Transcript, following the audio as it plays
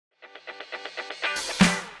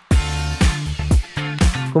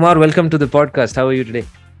Kumar, welcome to the podcast. How are you today?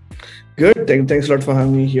 Good. Thanks a lot for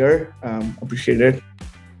having me here. Appreciate it.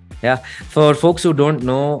 Yeah. For folks who don't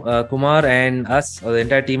know, Kumar and us, or the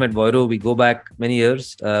entire team at Voiro, we go back many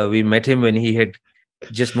years. We met him when he had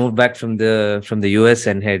just moved back from the US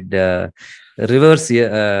and had made that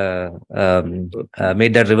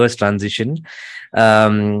reverse transition.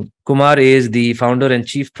 Kumar is the founder and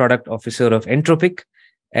chief product officer of Entropik,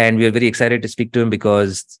 and we are very excited to speak to him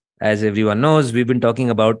because, as everyone knows, we've been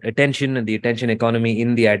talking about attention and the attention economy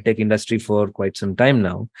in the ad tech industry for quite some time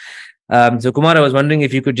now. So, Kumar, I was wondering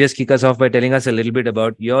if you could just kick us off by telling us a little bit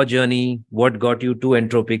about your journey, what got you to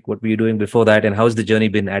Entropik, what were you doing before that, and how's the journey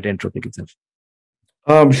been at Entropik itself?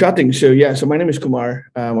 Sure thing. So my name is Kumar.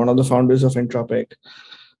 I'm one of the founders of Entropik.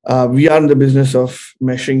 We are in the business of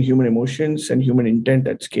measuring human emotions and human intent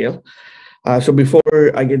at scale. So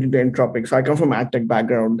before I get into Entropik, so I come from ad tech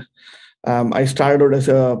background. I started out as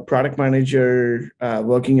a product manager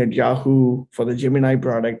working at Yahoo for the Gemini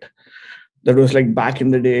product. That was like back in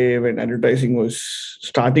the day when advertising was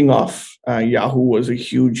starting off. Yahoo was a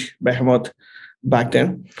huge behemoth back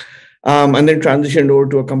then. And then transitioned over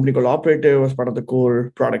to a company called Operative as part of the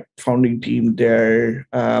core product founding team there.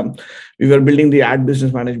 We were building the ad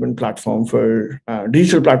business management platform for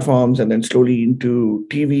digital platforms, and then slowly into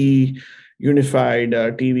TV, unified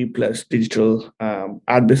TV plus digital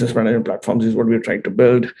ad business management platforms is what we were trying to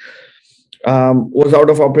build. Was there at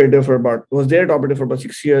Operative for about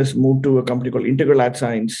 6 years, moved to a company called Integral Ad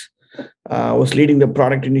Science, was leading the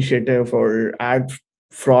product initiative for ad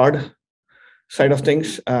fraud side of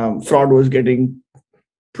things. Fraud was getting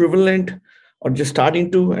prevalent or just starting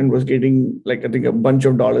to, and was getting, like, I think a bunch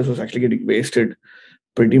of dollars was actually getting wasted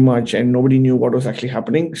pretty much, and nobody knew what was actually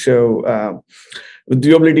happening. So with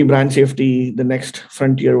viewability, brand safety, the next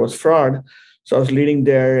frontier was fraud. So I was leading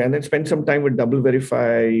there, and then spent some time with Double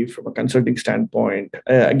Verify from a consulting standpoint.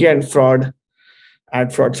 Again,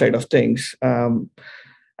 ad fraud side of things. And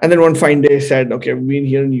then one fine day said, okay, I've been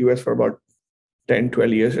here in the US for about 10,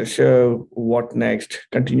 12 years or so. What next?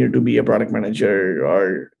 Continue to be a product manager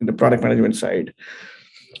or in the product management side.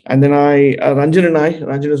 And then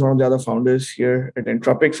Ranjan is one of the other founders here at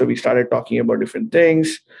Entropik. So we started talking about different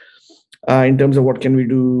things. In terms of what can we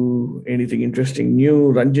do, anything interesting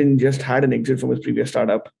new. Ranjan just had an exit from his previous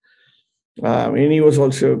startup. And he was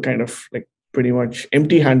also kind of like pretty much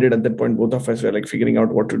empty-handed at that point. Both of us were like figuring out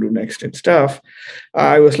what to do next and stuff.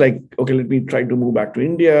 I was like, okay, let me try to move back to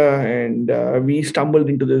India. And we stumbled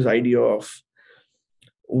into this idea of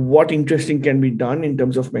what interesting can be done in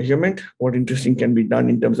terms of measurement, what interesting can be done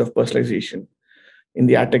in terms of personalization in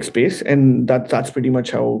the ad tech space. And that's pretty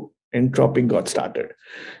much how Entropik got started.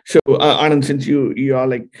 So Anand, since you are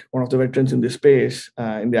like one of the veterans in this space,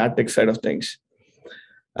 in the ad tech side of things,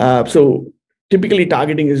 so typically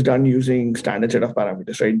targeting is done using standard set of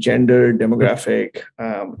parameters, right? Gender, demographic,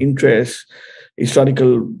 interests,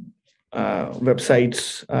 historical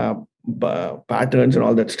websites, patterns, and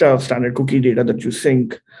all that stuff, standard cookie data that you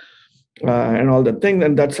sync, and all that thing.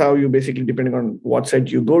 And that's how you basically, depending on what site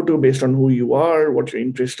you go to, based on who you are, what your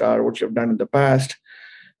interests are, what you've done in the past,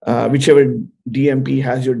 whichever DMP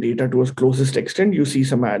has your data to its closest extent, you see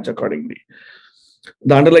some ads accordingly.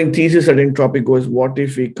 The underlying thesis at Entropik was, what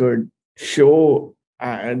if we could show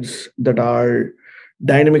ads that are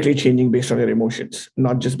dynamically changing based on your emotions,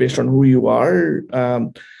 not just based on who you are,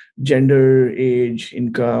 gender, age,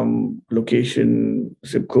 income, location,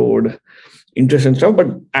 zip code, interest and stuff, but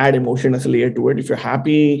add emotion as a layer to it. If you're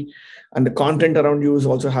happy and the content around you is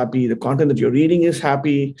also happy, the content that you're reading is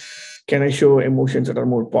happy, can I show emotions that are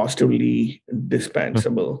more positively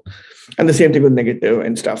dispensable? And the same thing with negative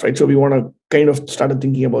and stuff, right? So we want to kind of started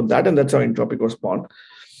thinking about that, and that's how Entropik was born.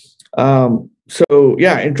 So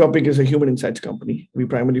yeah, Entropik is a human insights company. We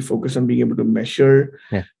primarily focus on being able to measure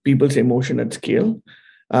people's emotion at scale.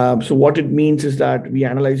 So what it means is that we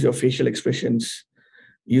analyze your facial expressions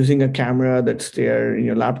using a camera that's there in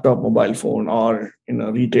your laptop, mobile phone, or in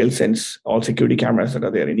a retail sense, all security cameras that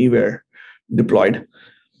are there anywhere deployed.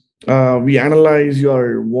 We analyze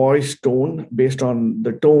your voice tone based on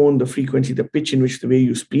the tone, the frequency, the pitch in which the way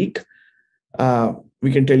you speak.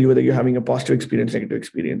 We can tell you whether you're having a positive experience, negative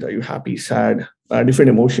experience. Are you happy, sad, different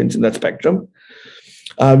emotions in that spectrum.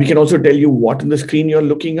 We can also tell you what in the screen you're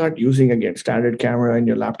looking at using, again, standard camera in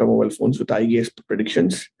your laptop, mobile phones with eye gaze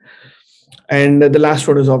predictions. And the last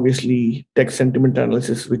one is obviously text sentiment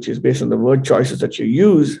analysis, which is based on the word choices that you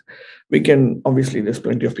use. There's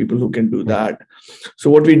plenty of people who can do that. So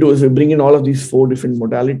what we do is we bring in all of these 4 different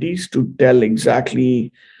modalities to tell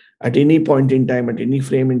exactly at any point in time, at any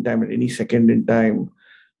frame in time, at any second in time,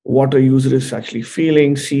 what a user is actually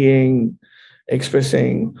feeling, seeing,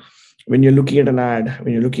 expressing. when you're looking at an ad,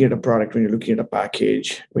 when you're looking at a product, when you're looking at a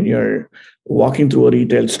package, when you're walking through a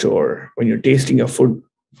retail store, when you're tasting a food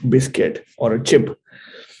biscuit or a chip,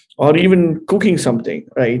 or even cooking something,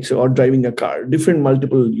 right? So, or driving a car, different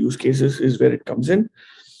multiple use cases is where it comes in.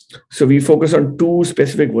 So we focus on two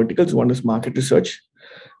specific verticals. One is market research.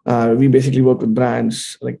 We basically work with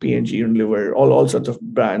brands like P&G, Unilever, all sorts of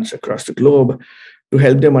brands across the globe to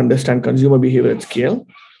help them understand consumer behavior at scale.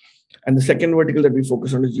 And the second vertical that we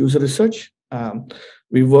focus on is user research.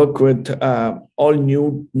 We work with all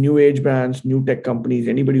new age brands, new tech companies,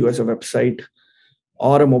 anybody who has a website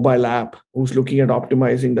or a mobile app who's looking at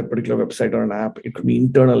optimizing that particular website or an app. It could be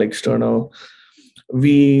internal, external.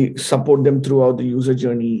 We support them throughout the user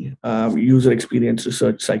journey, user experience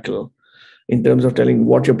research cycle, in terms of telling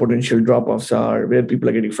what your potential drop-offs are, where people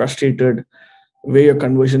are getting frustrated, where your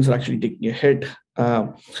conversions are actually taking a hit.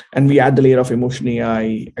 And we add the layer of emotion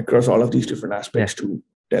AI across all of these different aspects to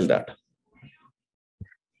tell that.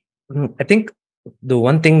 I think the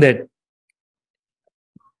one thing that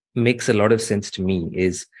makes a lot of sense to me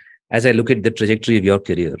is, as I look at the trajectory of your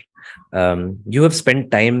career, you have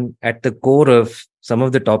spent time at the core of some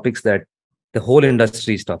of the topics that the whole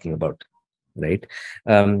industry is talking about, right?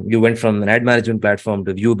 You went from an ad management platform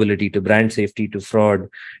to viewability to brand safety to fraud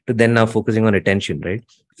to then now focusing on attention, right?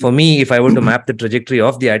 For me, if I were to map the trajectory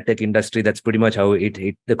of the ad tech industry, that's pretty much how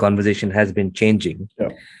the conversation has been changing. Yeah.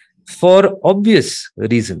 For obvious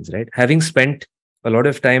reasons, right? Having spent a lot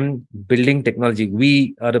of time building technology,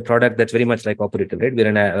 we are a product that's very much like Operator, right? We're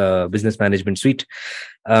in a business management suite.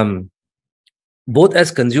 Both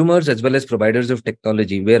as consumers as well as providers of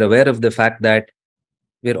technology, we're aware of the fact that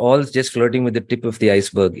we're all just flirting with the tip of the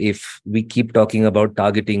iceberg if we keep talking about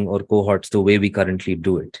targeting or cohorts the way we currently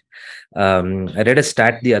do it. I read a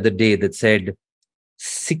stat the other day that said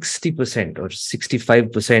 60% or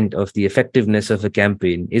 65% of the effectiveness of a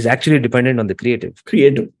campaign is actually dependent on the creative.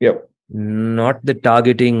 Yeah. Not the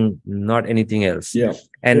targeting, not anything else. Yeah.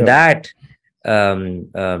 And that,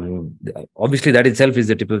 obviously, that itself is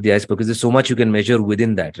the tip of the iceberg because there's so much you can measure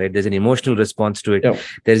within that, right? There's an emotional response to it. Yeah.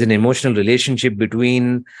 There's an emotional relationship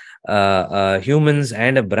between humans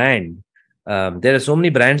and a brand. There are so many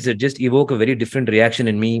brands that just evoke a very different reaction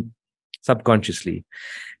in me subconsciously.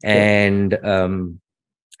 And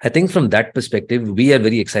I think from that perspective, we are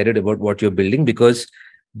very excited about what you're building because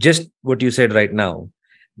just what you said right now,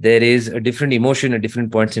 there is a different emotion at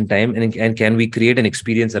different points in time. And can we create an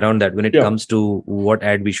experience around that when it comes to what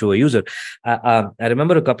ad we show a user? I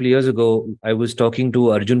remember a couple of years ago, I was talking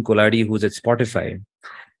to Arjun Koladi, who's at Spotify.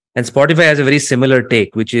 And Spotify has a very similar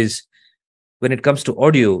take, which is when it comes to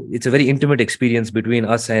audio, it's a very intimate experience between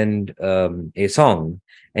us and a song.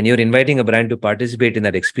 And you're inviting a brand to participate in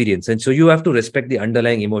that experience. And so you have to respect the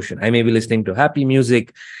underlying emotion. I may be listening to happy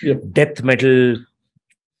music, death metal,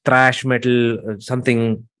 thrash metal,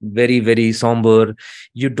 something very, very somber.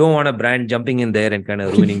 You don't want a brand jumping in there and kind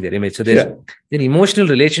of ruining their image. So there's an emotional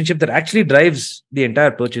relationship that actually drives the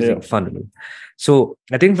entire purchasing funnel. So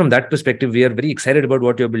I think from that perspective, we are very excited about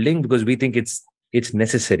what you're building because we think it's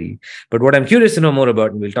necessary. But what I'm curious to know more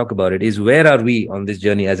about, and we'll talk about it, is where are we on this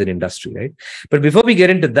journey as an industry, right? But before we get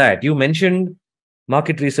into that, you mentioned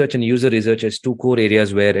market research and user research as two core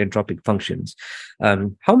areas where Entropik functions.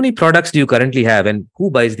 How many products do you currently have and who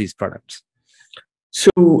buys these products?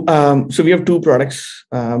 So we have two products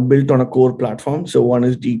built on a core platform. So one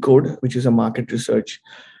is Decode, which is a market research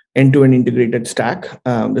end-to-end integrated stack.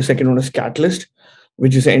 The second one is Catalyst,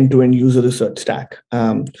 which is an end-to-end user research stack.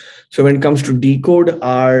 So when it comes to Decode,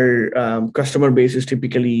 our customer base is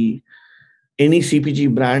typically any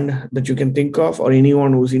CPG brand that you can think of or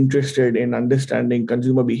anyone who's interested in understanding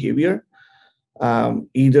consumer behavior,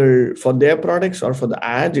 either for their products or for the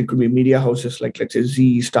ads. It could be media houses like, let's say,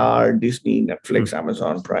 Z, Star, Disney, Netflix,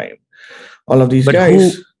 Amazon Prime, all of these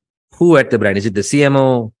guys. Who at the brand? Is it the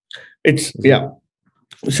CMO?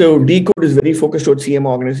 So Decode is very focused towards CMO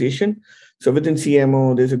organization. So within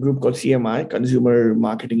CMO, there's a group called CMI, Consumer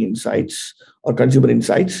Marketing Insights or Consumer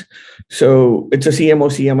Insights. So it's a CMO,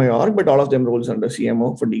 CMI org, but all of them rolls under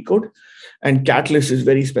CMO for Decode. And Catalyst is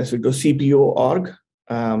very specific to CPO org.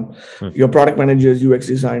 Your product managers, UX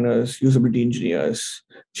designers, usability engineers,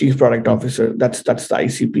 chief product officer. That's the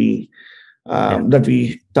ICP that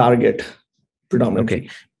we target predominantly.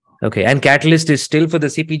 Okay. And Catalyst is still for the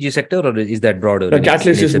CPG sector, or is that broader? The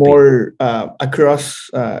Catalyst is more across,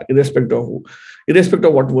 irrespective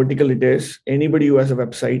of what vertical it is. Anybody who has a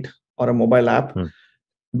website or a mobile app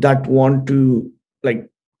that want to, like,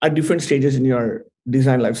 at different stages in your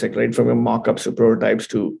design lifecycle, right? From your mockups to prototypes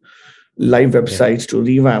to live websites to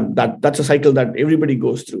revamp. That's a cycle that everybody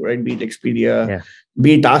goes through, right? Be it Expedia,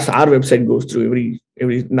 be it us, our website goes through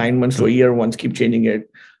every 9 months to a year once, keep changing it.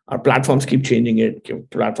 Our platforms keep changing it.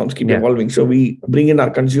 Platforms keep evolving. So we bring in our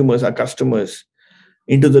consumers, our customers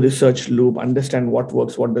into the research loop, understand what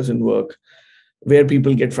works, what doesn't work, where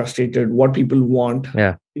people get frustrated, what people want.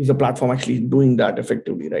 Is the platform actually doing that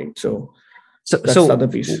effectively, right? So that's the other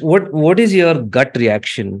piece. What is your gut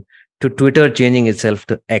reaction to Twitter changing itself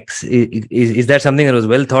to X? Is that something that was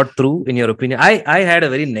well thought through, in your opinion? I had a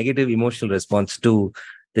very negative emotional response to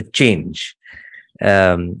the change.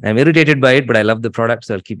 I'm irritated by it, but I love the product,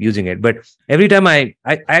 so I'll keep using it. But every time I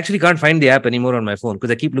actually can't find the app anymore on my phone,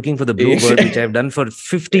 because I keep looking for the blue bird, which I've done for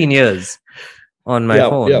 15 years on my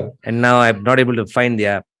phone. And now I'm not able to find the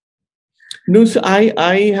app. No, so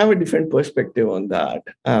I have a different perspective on that.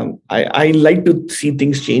 I like to see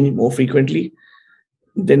things change more frequently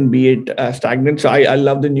than be it stagnant. So I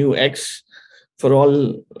love the new X for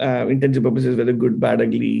all intents and purposes, whether good, bad,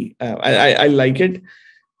 ugly. I like it.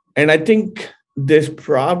 And I think there's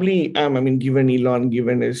probably, given Elon,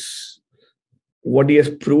 given his what he has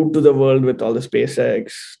proved to the world with all the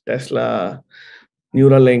SpaceX, Tesla,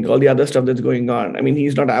 Neuralink, all the other stuff that's going on. I mean,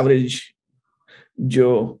 he's not average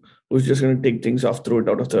Joe who's just going to take things off, throw it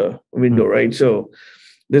out of the window, right? So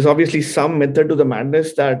there's obviously some method to the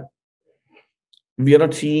madness that we are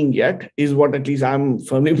not seeing yet, is what at least I'm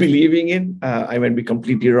firmly believing in. I might be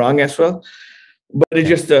completely wrong as well, but it's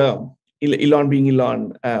just Elon being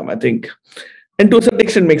Elon, I think. And to a certain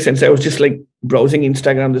extent makes sense. I was just like browsing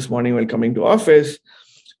Instagram this morning while coming to office.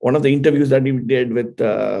 One of the interviews that he did with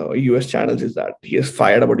US channels is that he has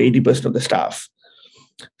fired about 80% of the staff.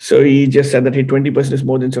 So he just said that, hey, 20% is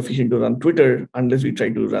more than sufficient to run Twitter unless we try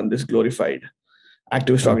to run this glorified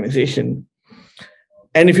activist organization.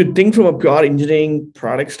 And if you think from a pure engineering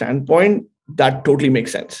product standpoint, that totally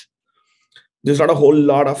makes sense. There's not a whole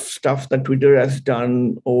lot of stuff that Twitter has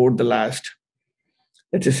done over the last,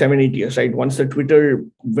 let's say, 7-8 years, right? Once the Twitter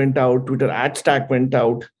went out, Twitter ad stack went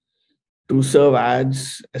out to serve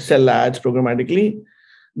ads, sell ads programmatically,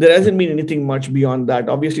 there hasn't been anything much beyond that.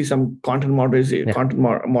 Obviously, some content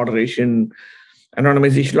moderation,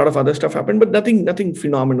 anonymization, a lot of other stuff happened, but nothing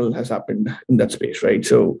phenomenal has happened in that space, right?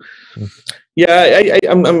 So,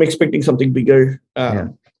 I'm expecting something bigger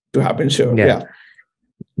to happen. So,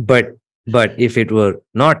 But if it were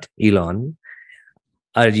not Elon,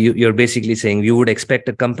 you're basically saying you would expect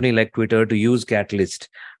a company like Twitter to use Catalyst,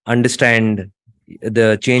 understand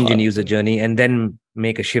the change in user journey, and then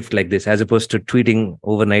make a shift like this, as opposed to tweeting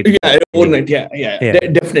overnight. Overnight.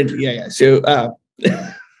 Definitely. So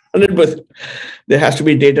 100%, there has to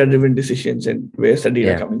be data-driven decisions, and where's the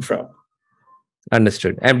data coming from?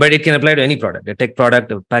 Understood. But it can apply to any product, a tech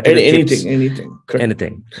product, a package, anything.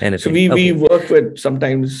 Correct. So we work with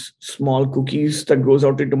sometimes small cookies that goes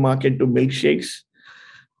out into market to milkshakes,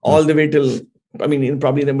 all the way till, probably in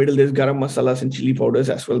the middle, there's garam masalas and chili powders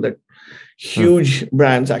as well, that huge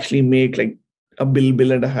brands actually make like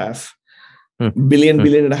billion and a half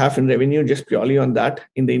in revenue just purely on that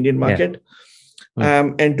in the Indian market.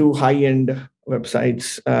 And to high-end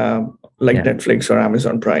websites like Netflix or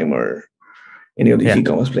Amazon Prime or any of these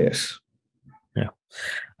e-commerce players.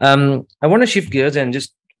 I want to shift gears and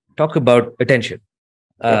just talk about attention.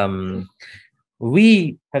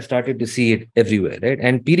 We have started to see it everywhere, right?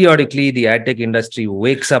 And periodically, the ad tech industry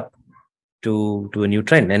wakes up to a new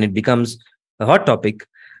trend, and it becomes a hot topic.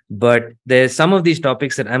 But there's some of these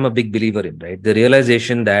topics that I'm a big believer in, right? The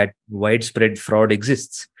realization that widespread fraud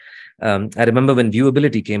exists. I remember when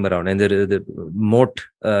viewability came around and the moat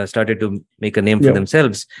started to make a name for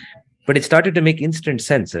themselves. But it started to make instant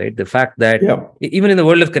sense, right? The fact that even in the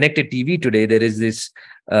world of connected TV today, there is this,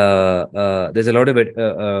 there's a lot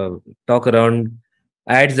of talk around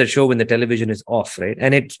ads that show when the television is off, right?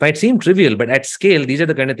 And it might seem trivial, but at scale, these are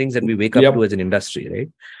the kind of things that we wake up to as an industry, right?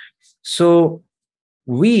 So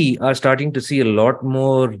we are starting to see a lot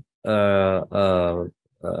more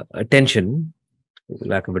attention,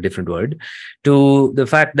 lack of a different word, to the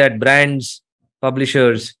fact that brands,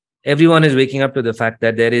 publishers, everyone is waking up to the fact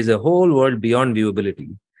that there is a whole world beyond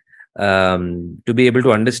viewability, to be able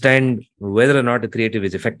to understand whether or not a creative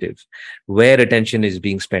is effective, where attention is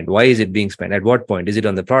being spent, why is it being spent, at what point, is it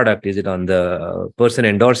on the product, is it on the person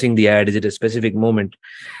endorsing the ad, is it a specific moment?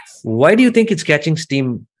 Why do you think it's catching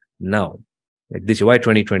steam now, like this? Why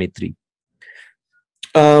 2023?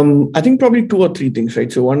 I think probably 2 or 3 things,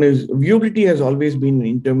 right? So one is viewability has always been an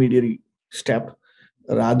intermediary step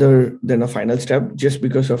rather than a final step, just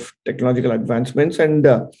because of technological advancements. And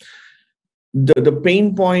the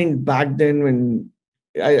pain point back then when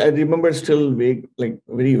I remember still vague, like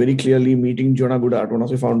very, very clearly meeting Jonah Goodart, one of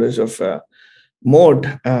the founders of Moat,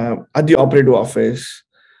 at the operative office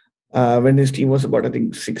when his team was about, I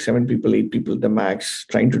think, 6, 7 people, 8 people, the max,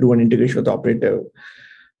 trying to do an integration with operative.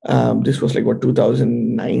 This was like what,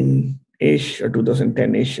 2009-ish or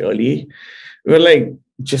 2010-ish early. We were like,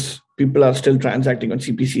 just people are still transacting on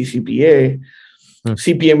CPC, CPA.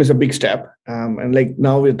 CPM is a big step. And like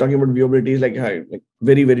now we're talking about viewability is like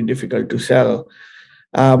very, very difficult to sell.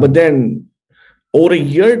 But then over a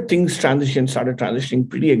year, things started transitioning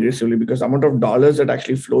pretty aggressively because the amount of dollars that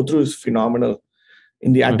actually flow through is phenomenal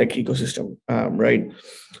in the ad tech ecosystem, right?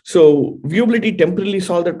 So viewability temporarily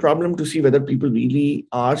solved that problem to see whether people really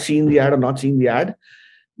are seeing the ad or not seeing the ad,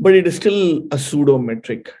 but it is still a pseudo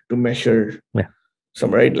metric to measure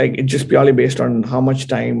some, right? Like it's just purely based on how much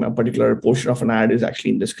time a particular portion of an ad is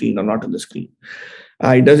actually in the screen or not in the screen.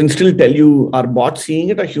 It doesn't still tell you are bots seeing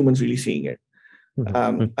it or humans really seeing it.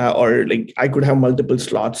 Or like I could have multiple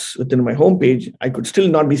slots within my homepage. I could still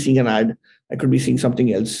not be seeing an ad. I could be seeing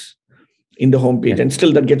something else in the homepage, and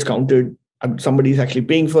still that gets counted. Somebody's actually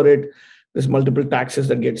paying for it. There's multiple taxes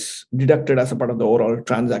that gets deducted as a part of the overall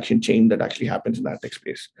transaction chain that actually happens in that tech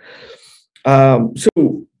space.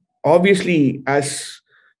 So obviously, as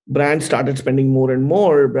brands started spending more and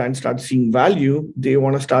more, brands start seeing value. They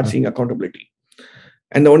want to start seeing accountability.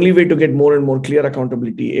 And the only way to get more and more clear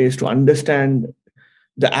accountability is to understand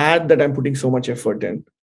the ad that I'm putting so much effort in.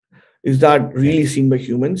 Is that really seen by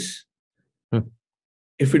humans?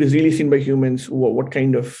 If it is really seen by humans, what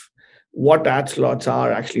ad slots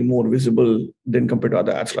are actually more visible than compared to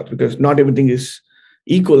other ad slots? Because not everything is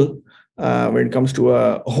equal when it comes to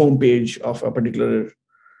a homepage of a particular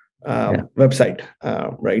website,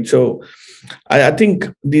 right? So I think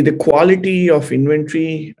the quality of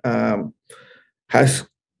inventory has,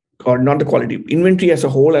 or not the quality, inventory as a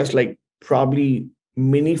whole has like probably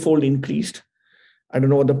many-fold increased. I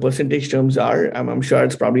don't know what the percentage terms are. I'm sure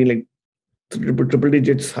it's probably like triple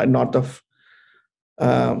digits, north of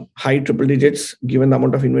high triple digits, given the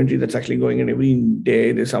amount of inventory that's actually going in every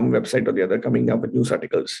day. There's some website or the other coming up with news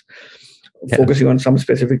articles focusing on some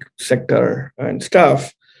specific sector and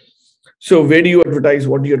stuff. So where do you advertise?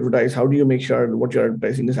 What do you advertise? How do you make sure what you're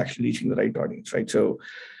advertising is actually reaching the right audience, right? So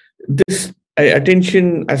this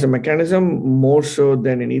attention as a mechanism, more so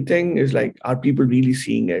than anything, is like, are people really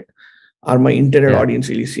seeing it? Are my intended audience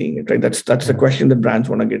really seeing it, right? That's the question that brands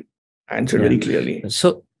want to get answered very clearly.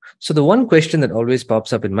 So the one question that always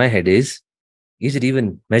pops up in my head is it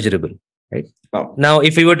even measurable, right? Now,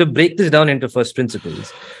 if we were to break this down into first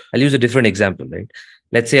principles, I'll use a different example, right?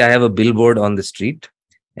 Let's say I have a billboard on the street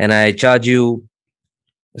and I charge you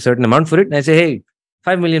a certain amount for it. And I say, hey,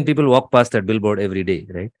 5 million people walk past that billboard every day,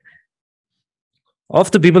 right?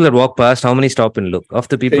 Of the people that walk past, how many stop and look? Of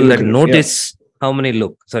the people that notice, how many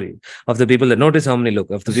look? Sorry. Of the people that notice, how many look?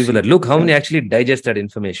 Of the people that look, how many actually digest that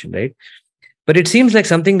information, right? But it seems like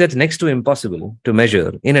something that's next to impossible to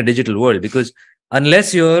measure in a digital world, because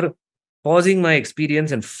unless you're pausing my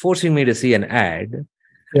experience and forcing me to see an ad,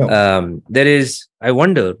 I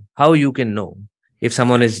wonder how you can know if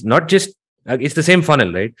someone is not just, it's the same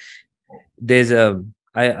funnel, right? There's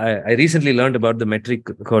I recently learned about the metric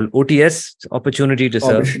called OTS, opportunity to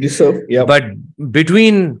serve. But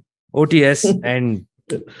between OTS and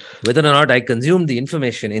whether or not I consume the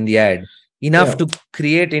information in the ad enough to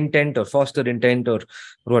create intent or foster intent or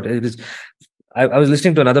what it is. I was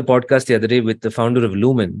listening to another podcast the other day with the founder of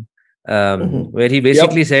Lumen, where he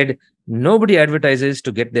basically said, nobody advertises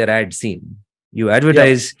to get their ad seen. You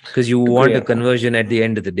advertise because you want a conversion at the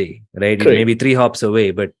end of the day, right? It may be 3 hops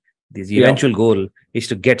away, but the eventual goal is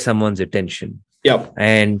to get someone's attention.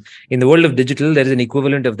 And in the world of digital, there is an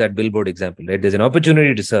equivalent of that billboard example, right? There's an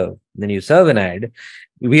opportunity to serve. Then you serve an ad.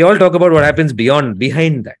 We all talk about what happens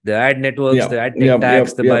behind that. The ad networks, the ad tech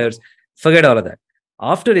tags, the buyers. Forget all of that.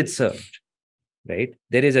 After it's served, right?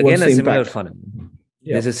 There is again a similar funnel.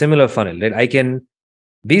 There's a similar funnel, right? I can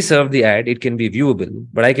be served the ad, it can be viewable,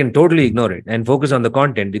 but I can totally ignore it and focus on the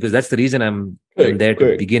content because that's the reason I'm there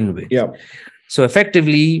to begin with. So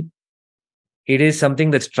effectively, it is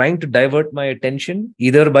something that's trying to divert my attention,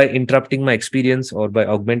 either by interrupting my experience or by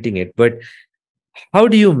augmenting it. But how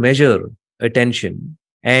do you measure attention?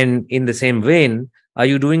 And in the same vein, are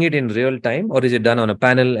you doing it in real time, or is it done on a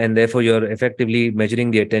panel and therefore you're effectively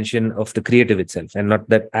measuring the attention of the creative itself and not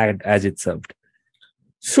that ad as it's served?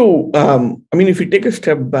 So, I mean, if we take a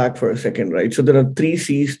step back for a second, right? So there are 3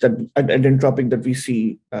 C's that at Entropik that we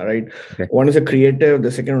see, right? One is a creative,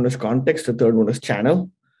 the second one is context, the third one is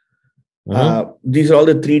channel. These are all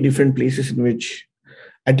the 3 different places in which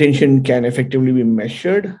attention can effectively be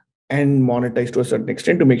measured and monetized to a certain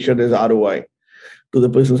extent to make sure there's ROI. to the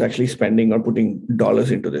person who's actually spending or putting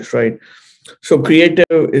dollars into this, right? So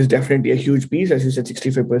creative is definitely a huge piece. As you said,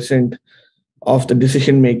 65% of the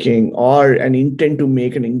decision making or an intent to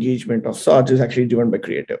make an engagement of sorts is actually driven by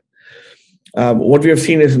creative. What we have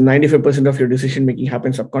seen is 95% of your decision making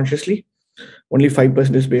happens subconsciously. Only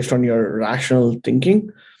 5% is based on your rational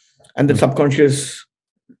thinking. And the subconscious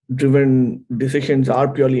driven decisions are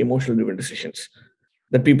purely emotional driven decisions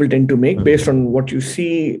that people tend to make based on what you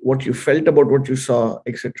see, what you felt about what you saw,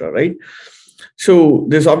 etc. Right? So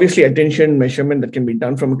there's obviously attention measurement that can be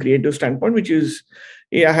done from a creative standpoint, which is,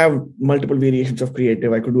 I have multiple variations of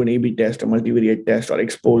creative. I could do an A/B test, a multivariate test, or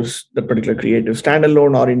expose that particular creative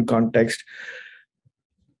standalone or in context,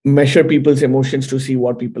 measure people's emotions to see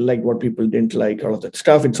what people liked, what people didn't like, all of that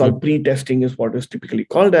stuff. It's all pre-testing is what is typically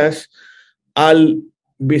called as. I'll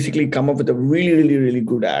basically come up with a really, really, really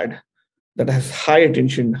good ad that has high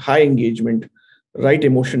attention, high engagement, right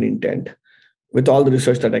emotion intent with all the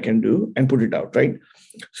research that I can do and put it out, right?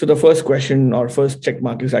 So the first question or first check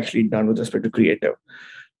mark is actually done with respect to creative.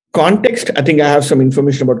 Context, I think I have some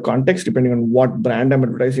information about context depending on what brand I'm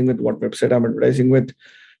advertising with, what website I'm advertising with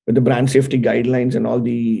the brand safety guidelines and all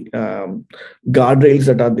the guardrails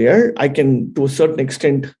that are there. I can, to a certain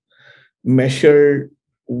extent, measure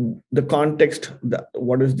the context,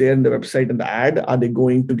 what is there in the website and the ad. Are they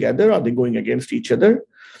going together? Are they going against each other?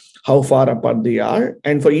 How far apart they are?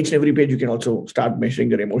 And for each and every page, you can also start measuring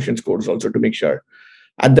your emotion scores also to make sure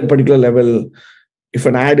at that particular level, if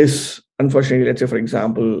an ad is, unfortunately, let's say, for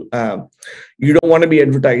example, you don't want to be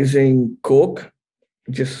advertising Coke,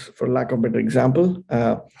 just for lack of a better example,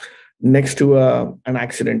 next to an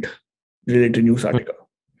accident related news article.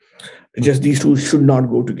 Just these two should not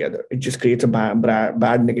go together. It just creates a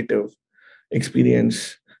bad negative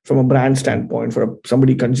experience from a brand standpoint for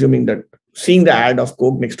somebody consuming that, seeing the ad of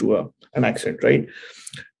Coke next to an accident, right?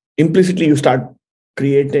 Implicitly, you start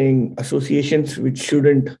creating associations which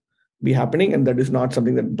shouldn't be happening, and that is not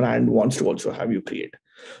something that brand wants to also have you create.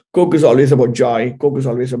 Coke is always about joy. Coke is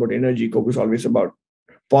always about energy. Coke is always about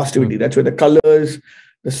positivity. That's where the colors,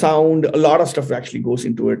 the sound, a lot of stuff actually goes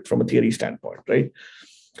into it from a theory standpoint, right?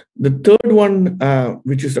 The third one,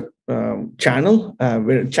 which is the channel,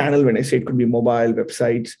 when I say it could be mobile,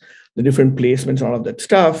 websites, the different placements, all of that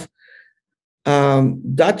stuff.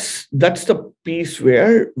 That's the piece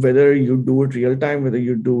where whether you do it real time, whether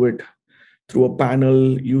you do it through a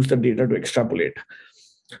panel, use the data to extrapolate.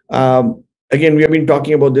 Again, we have been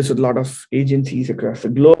talking about this with a lot of agencies across the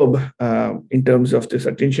globe in terms of this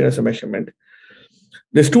attention as a measurement.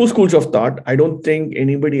 There's two schools of thought. I don't think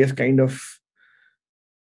anybody has kind of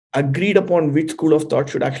agreed upon which school of thought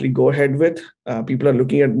should actually go ahead with. People are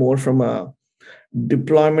looking at more from a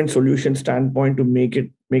deployment solution standpoint to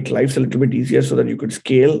make lives a little bit easier so that you could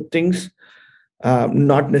scale things,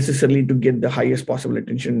 not necessarily to get the highest possible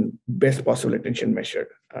attention, best possible attention measured,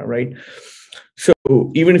 right? So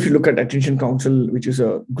even if you look at Attention Council, which is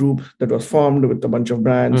a group that was formed with a bunch of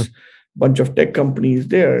brands, bunch of tech companies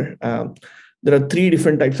there are three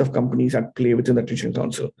different types of companies at play within the Attention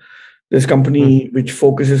Council. There's a company which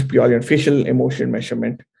focuses purely on facial emotion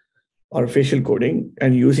measurement or facial coding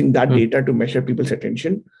and using that data to measure people's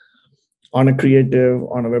attention on a creative,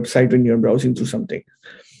 on a website when you're browsing through something.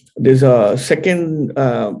 There's a second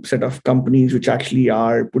set of companies which actually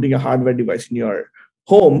are putting a hardware device in your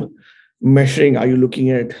home, measuring, are you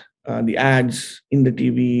looking at the ads in the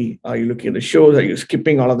TV? Are you looking at the shows? Are you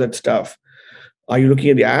skipping all of that stuff? Are you looking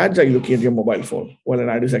at the ads? Are you looking at your mobile phone while an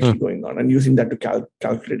ad is actually going on, and using that to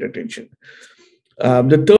calculate attention?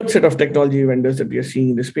 The third set of technology vendors that we are seeing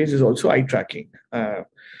in this space is also eye tracking.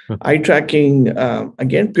 Eye tracking,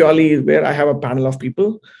 again, purely where I have a panel of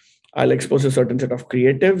people, I'll expose a certain set of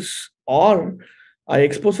creatives, or I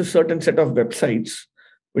expose a certain set of websites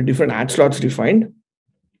with different ad slots defined.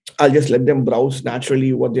 I'll just let them browse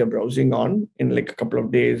naturally what they're browsing on in like a couple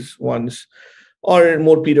of days once, or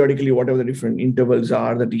more periodically, whatever the different intervals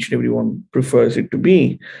are that each and everyone prefers it to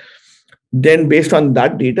be. Then based on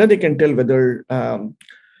that data, they can tell whether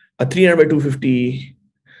a 300 by 250,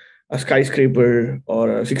 a skyscraper,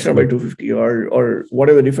 or a 600 by 250, or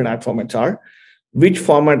whatever different ad formats are, which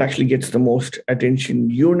format actually gets the most attention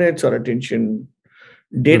units or attention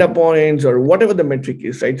data points or whatever the metric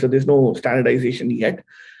is, right? So there's no standardization yet,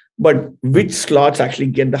 but which slots actually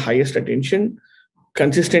get the highest attention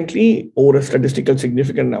consistently over a statistical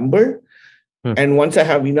significant number. And once I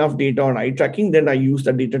have enough data on eye tracking, then I use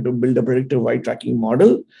that data to build a predictive eye tracking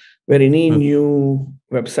model where any new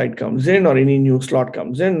website comes in or any new slot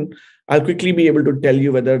comes in, I'll quickly be able to tell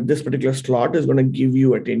you whether this particular slot is going to give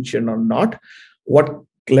you attention or not, what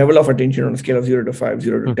level of attention on a scale of 0 to 5,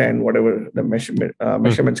 0 to 10, whatever the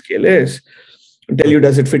measurement scale is. and tell you,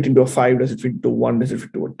 does it fit into a 5, does it fit into 1, does it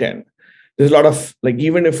fit into a 10? There's a lot of, like,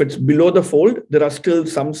 even if it's below the fold, there are still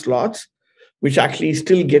some slots which actually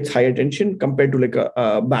still gets high attention compared to like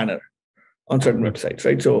a banner on certain websites,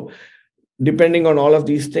 right? So depending on all of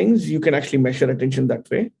these things, you can actually measure attention that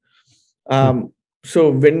way.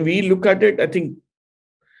 So when we look at it, I think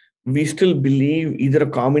we still believe either a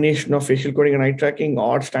combination of facial coding and eye tracking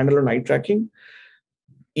or standalone eye tracking.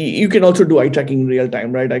 You can also do eye tracking in real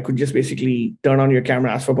time, right? I could just basically turn on your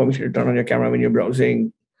camera, ask for permission to turn on your camera when you're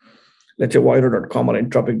browsing, let's say Voiro.com or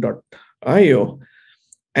Entropik.io.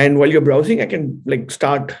 And while you're browsing, I can like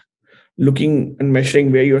start looking and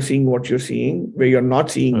measuring where you're seeing what you're seeing, where you're not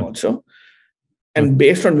seeing also. And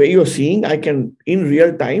based on where you're seeing, I can in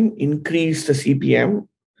real time increase the CPM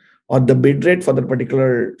or the bid rate for the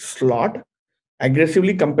particular slot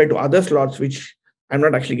aggressively compared to other slots, which I'm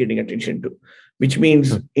not actually getting attention to, which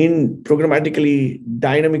means in programmatically,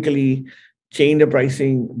 dynamically change the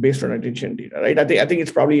pricing based on attention data, right? I think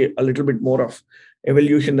it's probably a little bit more of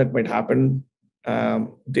evolution that might happen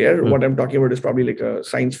there. What I'm talking about is probably like a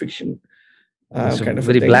science fiction kind of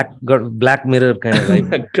very a thing. Black Mirror kind of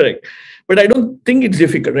vibe. Correct. But I don't think it's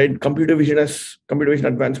difficult, right? Computer vision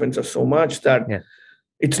advancements are so much that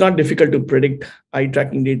it's not difficult to predict eye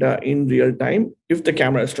tracking data in real time if the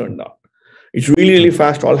camera is turned on. It's really, really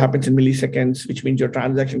fast. All happens in milliseconds, which means your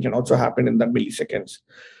transaction can also happen in that milliseconds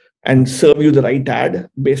and serve you the right ad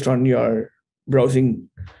based on your browsing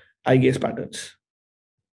eye gaze patterns.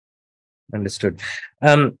 Understood.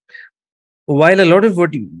 While a lot of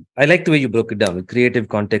I like the way you broke it down with creative,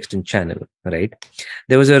 context, and channel, right?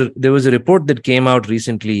 There was a report that came out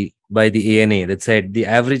recently by the ANA that said the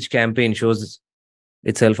average campaign shows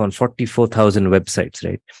itself on 44,000 websites,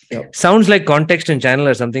 right? Yep. Sounds like context and channel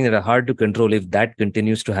are something that are hard to control if that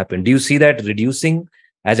continues to happen. Do you see that reducing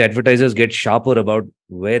as advertisers get sharper about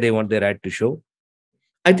where they want their ad to show?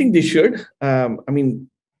 I think they should.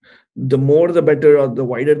 The more the better, or the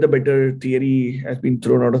wider the better theory has been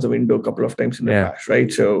thrown out of the window a couple of times in the past, right?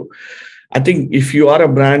 So I think if you are a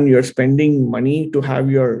brand, you're spending money to have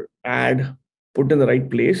your ad put in the right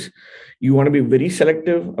place. You want to be very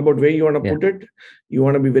selective about where you want to put it. You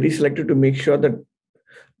want to be very selective to make sure that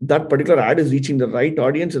that particular ad is reaching the right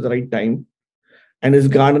audience at the right time and is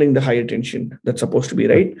garnering the high attention that's supposed to be,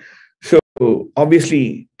 right? So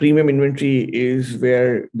obviously, premium inventory is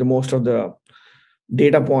where the most of the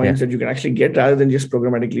data points that you can actually get rather than just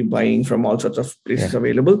programmatically buying from all sorts of places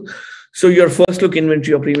available. So your first look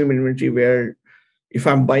inventory or premium inventory, where if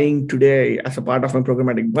I'm buying today as a part of my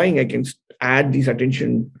programmatic buying, I can add these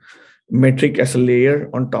attention metric as a layer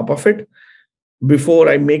on top of it. Before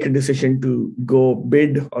I make a decision to go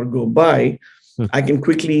bid or go buy, I can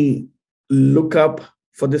quickly look up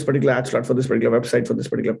for this particular ad slot, for this particular website, for this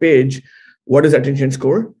particular page, what is the attention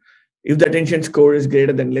score? If the attention score is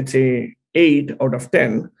greater than, let's say, 8 out of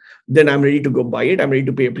 10, then I'm ready to go buy it. I'm ready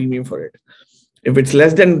to pay a premium for it. If it's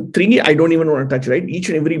less than 3, I don't even want to touch, right? Each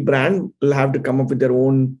and every brand will have to come up with their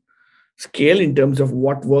own scale in terms of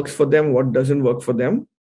what works for them, what doesn't work for them,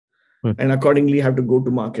 and accordingly have to go to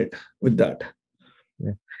market with that.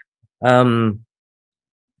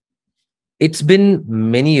 It's been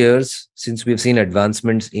many years since we've seen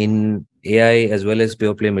advancements in AI as well as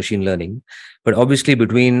pure play machine learning. But obviously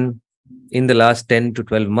in the last 10 to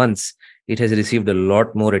 12 months, it has received a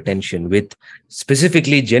lot more attention, with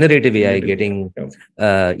specifically generative AI getting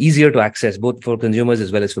easier to access both for consumers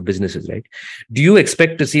as well as for businesses, right? Do you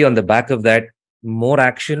expect to see on the back of that more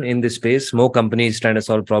action in this space, more companies trying to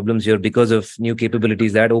solve problems here because of new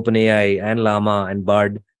capabilities that OpenAI and Llama and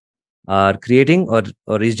Bard are creating, or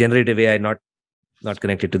is generative AI not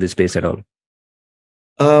connected to this space at all?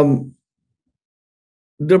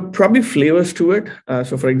 There are probably flavors to it.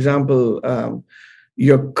 So for example,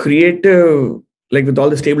 your creative, like with all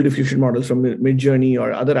the stable diffusion models from Midjourney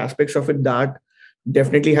or other aspects of it, that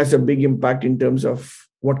definitely has a big impact in terms of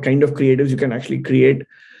what kind of creatives you can actually create,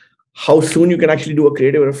 how soon you can actually do a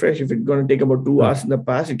creative refresh. If it's going to take about 2 hours in the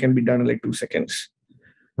past, it can be done in like 2 seconds.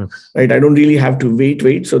 Right? I don't really have to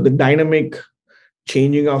wait. So the dynamic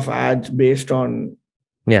changing of ads based on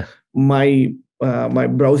my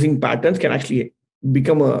browsing patterns can actually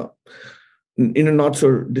become in a not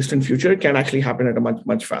so distant future, can actually happen at a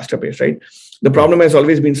much faster pace, right? The problem has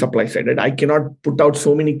always been supply side, right? I cannot put out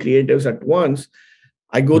so many creatives at once.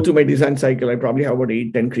 I go through my design cycle. I probably have about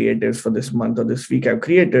 8-10 creatives for this month or this week I've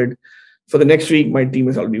created. For the next week, my team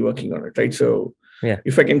is already working on it, right? So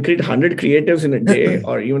if I can create 100 creatives in a day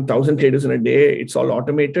or even 1,000 creatives in a day, it's all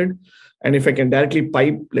automated. And if I can directly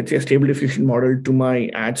pipe, let's say, a stable diffusion model to my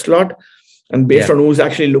ad slot, and based on who's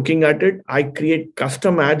actually looking at it, I create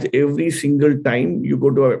custom ads every single time you go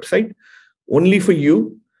to a website. only for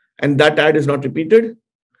you, and that ad is not repeated,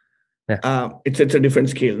 it's a different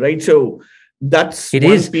scale, right? So that's it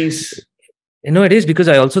one is. piece. It is, because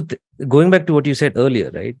I also going back to what you said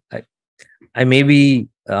earlier, right? I may be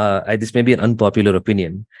this may be an unpopular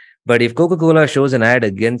opinion, but if Coca-Cola shows an ad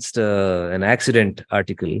against an accident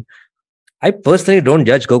article, I personally don't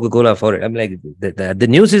judge Coca-Cola for it. I'm like, the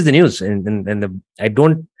news is the news, and I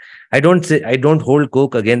don't hold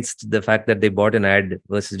Coke against the fact that they bought an ad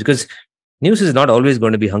versus, because news is not always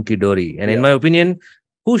going to be hunky dory. And in my opinion,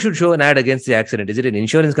 who should show an ad against the accident? Is it an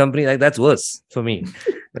insurance company? Like, that's worse for me,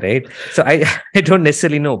 right? So I don't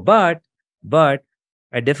necessarily know, but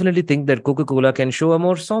I definitely think that Coca-Cola can show a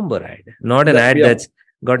more somber ad, not an ad that's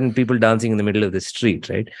gotten people dancing in the middle of the street,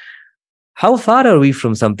 right? How far are we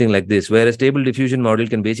from something like this, where a stable diffusion model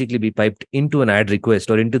can basically be piped into an ad request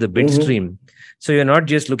or into the bid stream? So you're not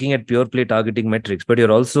just looking at pure play targeting metrics, but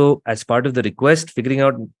you're also, as part of the request, figuring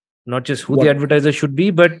out not just who the advertiser should be,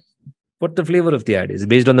 but what the flavor of the ad is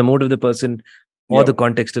based on the mood of the person or the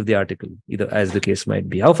context of the article, either as the case might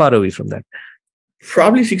be. How far are we from that?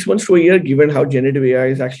 Probably 6 months to a year, given how generative AI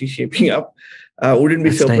is actually shaping up. Wouldn't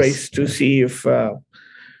be surprised to see if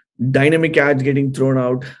dynamic ads getting thrown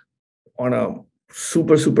out on a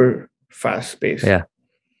super fast pace.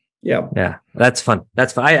 Yeah, that's fun.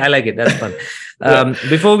 I like it. That's fun.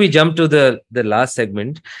 Before we jump to the last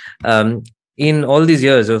segment, in all these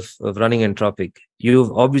years of running Entropik,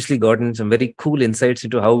 you've obviously gotten some very cool insights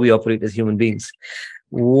into how we operate as human beings.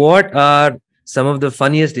 What are some of the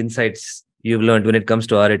funniest insights you've learned when it comes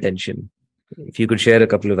to our attention? If you could share a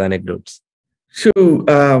couple of anecdotes. So,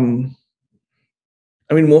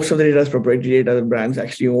 most of the data is proprietary data that brands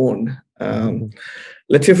actually own.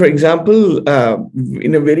 Let's say, for example,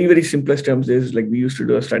 in a very, very simplest terms, is like we used to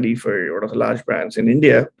do a study for one of the large brands in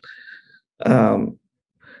India,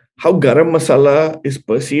 how garam masala is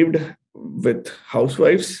perceived with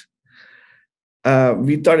housewives.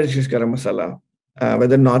 We thought it's just garam masala,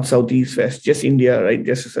 whether north, south, east, west, just India, right?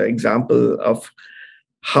 Just as an example of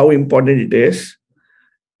how important it is.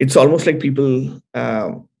 It's almost like people,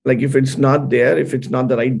 like if it's not there, if it's not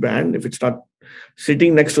the right brand, if it's not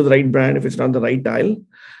sitting next to the right brand, if it's not the right aisle,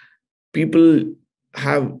 people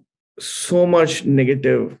have so much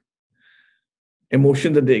negative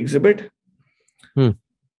emotion that they exhibit.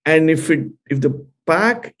 And if the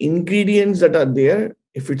pack ingredients that are there,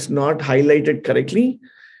 if it's not highlighted correctly,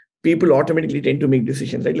 people automatically tend to make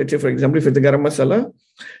decisions, right? Let's say, for example, if it's a garam masala,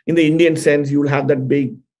 in the Indian sense, you'll have that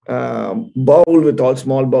big bowl with all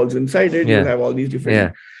small bowls inside it. You'll have all these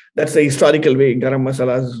different... That's the historical way. Garam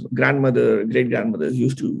masala's grandmother, great-grandmothers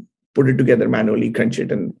used to put it together manually, crunch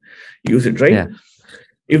it, and use it, right?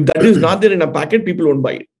 If that is not there in a packet, people won't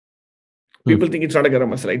buy it. People think it's not a garam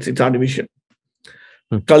masala, it's artificial.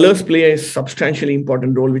 Colors play a substantially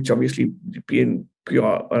important role, which obviously proven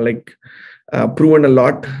a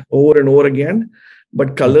lot over and over again.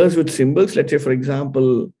 But colors with symbols, let's say, for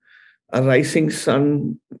example, a rising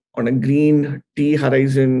sun on a green tea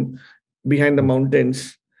horizon behind the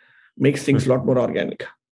mountains makes things a lot more organic.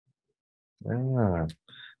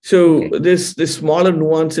 So this smaller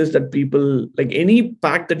nuances that people, like any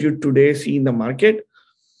pack that you today see in the market,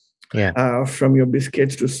 from your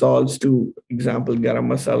biscuits to salts to, example, garam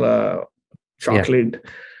masala, chocolate,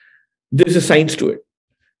 there's a science to it.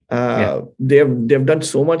 They've done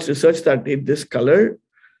so much research that this color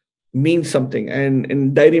means something,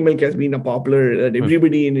 and dairy milk has been a popular that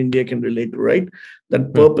everybody in India can relate to, right?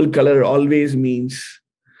 That purple color always means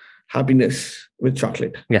happiness with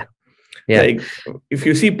chocolate. Like if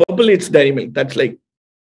you see purple, it's dairy milk. That's like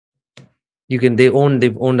they've owned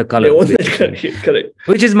the color. They own that, correct.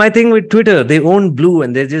 Which is my thing with Twitter. They own blue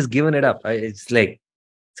and they're just giving it up. It's like,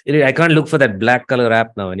 I can't look for that black color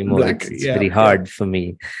app now anymore. It's very hard for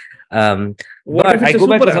me. But I go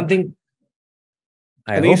back to something.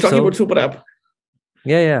 I think he's talking about super app.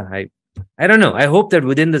 I don't know. I hope that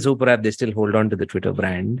within the super app, they still hold on to the Twitter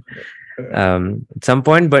brand at some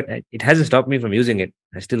point, but it hasn't stopped me from using it.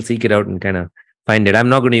 I still seek it out and kind of find it. I'm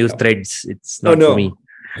not going to use threads. It's not for me.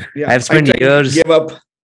 I've spent years.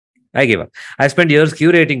 I gave up. I spent years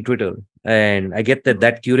curating Twitter, and I get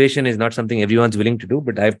that curation is not something everyone's willing to do,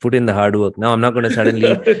 but I've put in the hard work. Now I'm not going to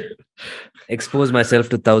suddenly expose myself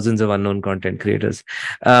to thousands of unknown content creators.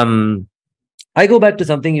 I go back to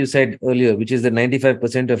something you said earlier, which is that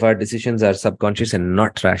 95% of our decisions are subconscious and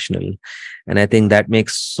not rational. And I think that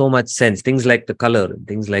makes so much sense. Things like the color,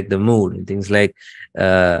 things like the mood, and things like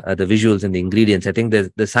the visuals and the ingredients. I think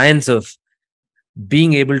the science of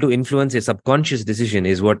being able to influence a subconscious decision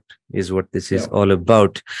is what this is all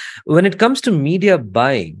about. When it comes to media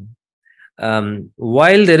buying,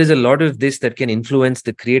 while there is a lot of this that can influence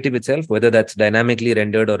the creative itself, whether that's dynamically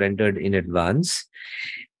rendered or rendered in advance,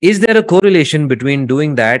 is there a correlation between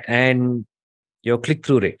doing that and your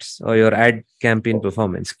click-through rates or your ad campaign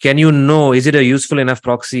performance? Can you know, is it a useful enough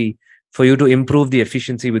proxy for you to improve the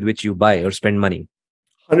efficiency with which you buy or spend money?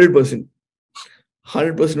 100%.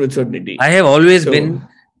 100% with certainty. I have always been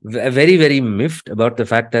very, very miffed about the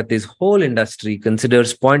fact that this whole industry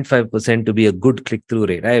considers 0.5% to be a good click-through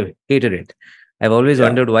rate. I've hated it. I've always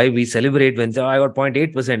wondered why we celebrate when I got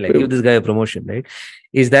 0.8%, like give this guy a promotion, right?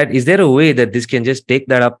 Is there a way that this can just take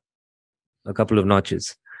that up a couple of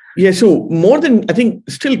notches? Yeah, so more than, I think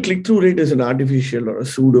still click-through rate is an artificial or a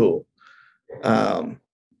pseudo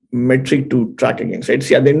metric to track against, right?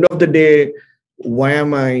 See, at the end of the day, why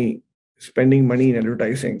am I spending money in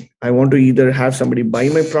advertising? I want to either have somebody buy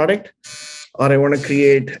my product, or I want to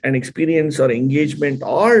create an experience or engagement,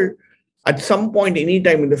 or at some point,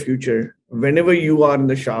 anytime in the future, whenever you are in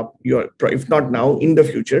the shop, if not now, in the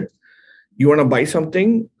future, you want to buy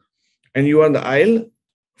something and you are in the aisle,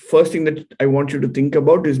 first thing that I want you to think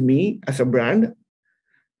about is me as a brand.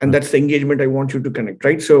 And that's the engagement I want you to connect,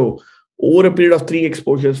 right? So over a period of 3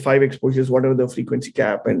 exposures, 5 exposures, whatever the frequency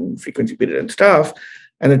cap and frequency period and stuff,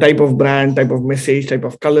 and the type of brand, type of message, type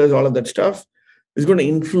of colors, all of that stuff is going to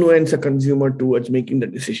influence a consumer towards making the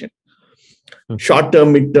decision. Short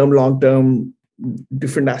term, mid term, long term,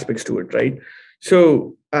 different aspects to it, right?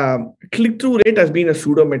 So click-through rate has been a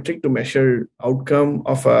pseudo metric to measure outcome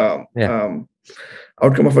of a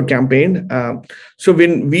campaign. So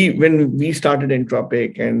when we started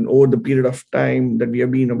Entropik, and over the period of time that we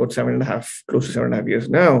have been about 7.5, close to 7.5 years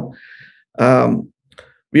now,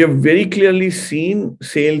 we have very clearly seen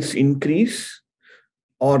sales increase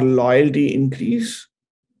or loyalty increase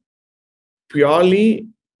purely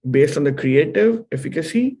based on the creative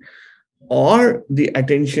efficacy or the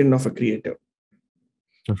attention of a creative.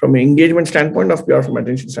 From an engagement standpoint, from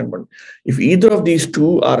attention standpoint. If either of these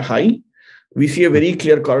two are high, we see a very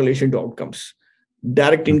clear correlation to outcomes.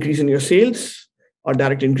 Direct increase in your sales or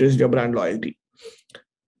direct increase in your brand loyalty.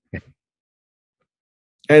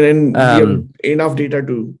 And then we have enough data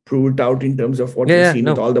to prove it out in terms of what we've seen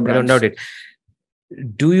with all the brands. I don't doubt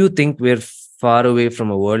it. Do you think we're far away from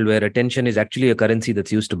a world where attention is actually a currency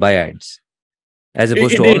that's used to buy ads, as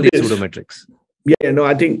opposed to all these pseudometrics? Yeah, no,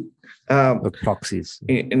 I think proxies.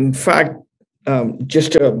 In fact,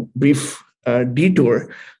 just a brief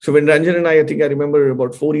detour. So when Ranjan and I remember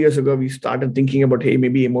about 4 years ago, we started thinking about, hey,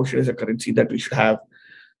 maybe emotion is a currency that we should have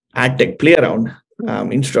ad tech play around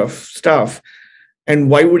instead of stuff.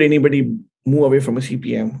 And why would anybody move away from a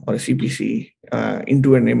CPM or a CPC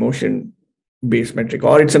into an emotion-based metric?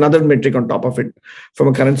 Or it's another metric on top of it from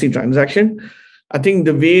a currency transaction. I think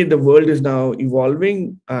the way the world is now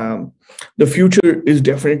evolving, the future is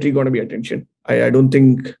definitely going to be attention. I don't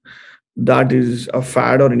think that is a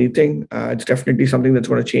fad or anything. It's definitely something that's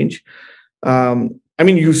going to change.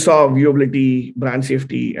 You saw viewability, brand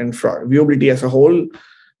safety, and fraud. Viewability as a whole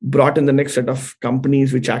brought in the next set of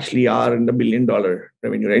companies which actually are in the $1 billion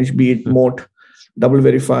revenue range, be it Moat, Double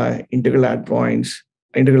Verify, Integral Ad Points,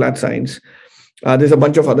 Integral Ad Signs. There's a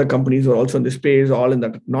bunch of other companies who are also in this space, all in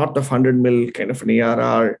the north of 100 mil kind of an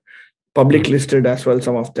ARR, public listed as well,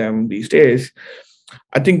 some of them these days.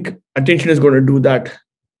 I think attention is going to do that,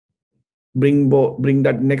 bring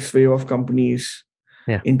that next wave of companies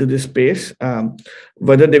into this space.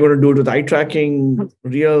 Whether they're going to do it with eye tracking,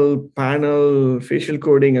 real panel, facial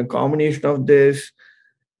coding, a combination of this,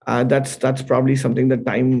 that's probably something that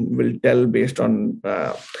time will tell based on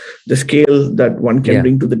the scale that one can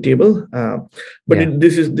bring to the table.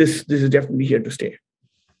 This is definitely here to stay.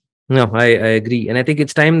 No, I agree. And I think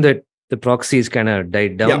it's time that the proxies kind of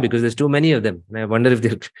died down because there's too many of them. And I wonder if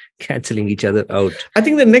they're canceling each other out. I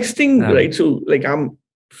think the next thing, right? So like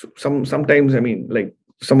sometimes,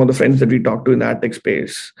 some of the friends that we talk to in the ad tech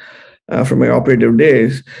space from my operative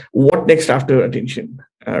days, what next after attention?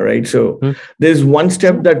 Right. So there's one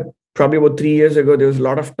step that probably about 3 years ago, there was a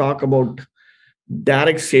lot of talk about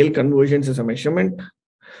direct sale conversions as a measurement,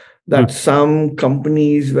 that some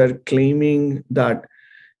companies were claiming that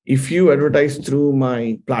if you advertise through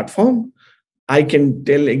my platform, I can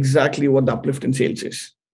tell exactly what the uplift in sales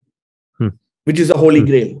is, which is the holy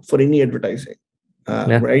grail for any advertising.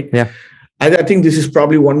 Right. Yeah. I think this is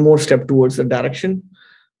probably one more step towards the direction.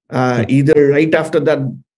 Either right after that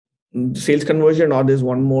sales conversion, or there's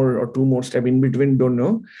one more or two more step in between, don't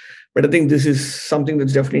know. But I think this is something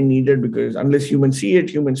that's definitely needed, because unless humans see it,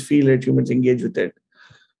 humans feel it, humans engage with it,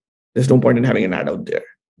 there's no point in having an ad out there.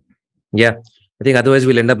 Yeah. I think otherwise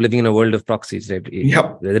we'll end up living in a world of proxies, right?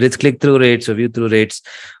 Yep. Whether it's click-through rates or view-through rates,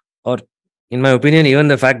 or in my opinion, even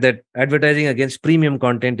the fact that advertising against premium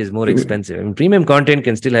content is more expensive. I mean, premium content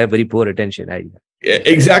can still have very poor attention.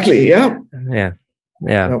 Exactly. Yeah.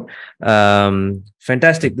 Yeah.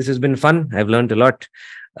 Fantastic. This has been fun. I've learned a lot.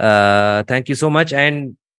 Thank you so much.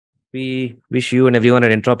 And we wish you and everyone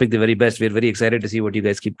at Entropik the very best. We're very excited to see what you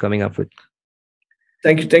guys keep coming up with.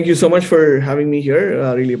 Thank you so much for having me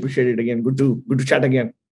here. Really appreciate it again. Good to chat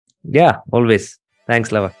again. Yeah, always.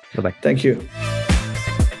 Thanks, Lava. Bye-bye. Thank you.